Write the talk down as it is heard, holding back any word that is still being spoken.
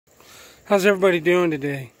How's everybody doing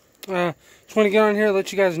today? Just want to get on here and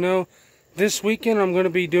let you guys know this weekend I'm going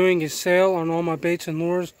to be doing a sale on all my baits and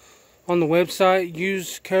lures on the website.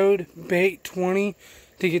 Use code bait20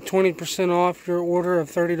 to get 20% off your order of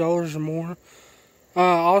 $30 or more.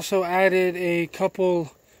 Also added a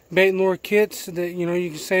couple bait and lure kits that you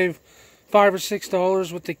can save $5 or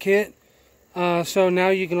 $6 with the kit. So now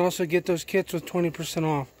you can also get those kits with 20%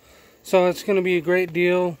 off. So it's going to be a great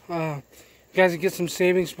deal. You guys can get some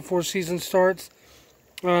savings before season starts.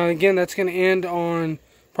 Again, that's going to end on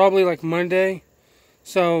probably like Monday.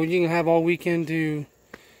 So you can have all weekend to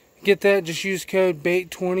get that. Just use code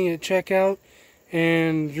bait20 at checkout.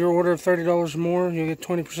 And your order of $30 or more, you'll get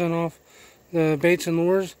 20% off the baits and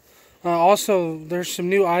lures. Also, there's some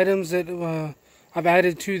new items that I've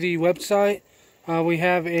added to the website. We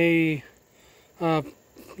have a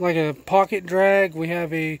like a pocket drag. We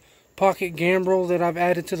have a pocket gambrel that I've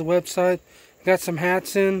added to the website. Got some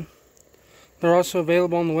hats in. They're also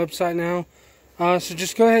available on the website now. So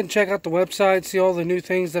just go ahead and check out the website, see all the new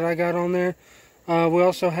things that I got on there. We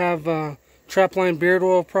also have Trapline beard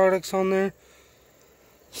oil products on there.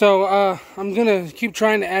 So I'm going to keep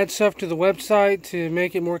trying to add stuff to the website to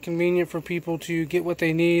make it more convenient for people to get what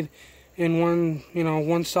they need in one,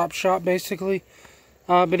 one-stop shop basically.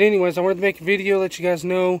 But anyways, I wanted to make a video, let you guys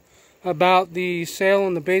know about the sale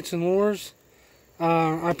on the baits and lures.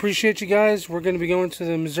 I appreciate you guys. We're going to be going to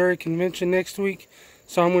the Missouri Convention next week,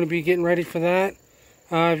 so I'm going to be getting ready for that.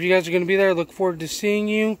 If you guys are going to be there, I look forward to seeing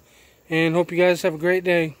you, and hope you guys have a great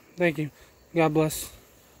day. Thank you. God bless.